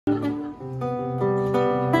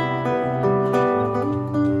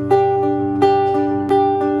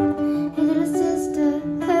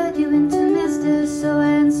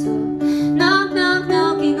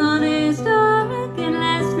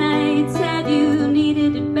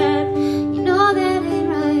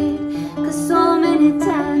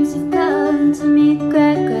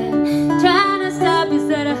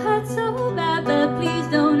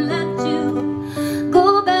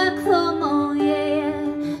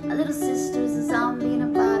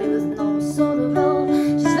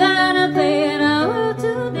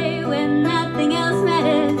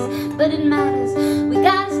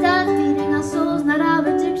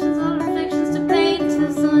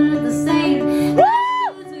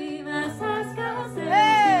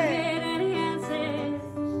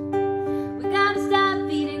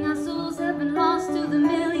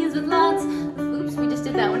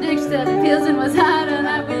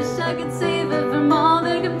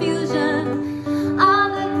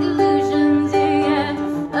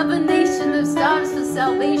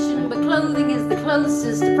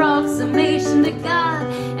closest approximation to God,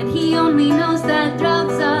 and he only knows that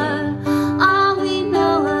drugs are all we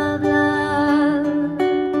know of love.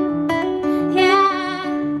 Yeah,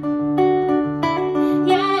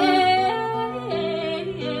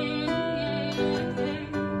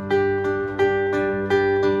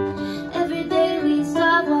 every day we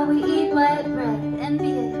starve while we eat white bread,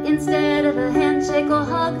 envy it instead of a handshake or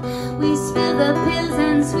hug. We spill the pills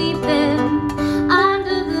and sweep them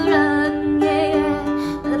under the rug.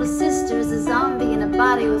 Little sister's a zombie in a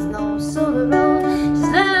body with no soul to roll.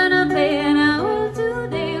 Just learn to play in our world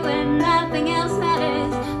today when nothing else matters.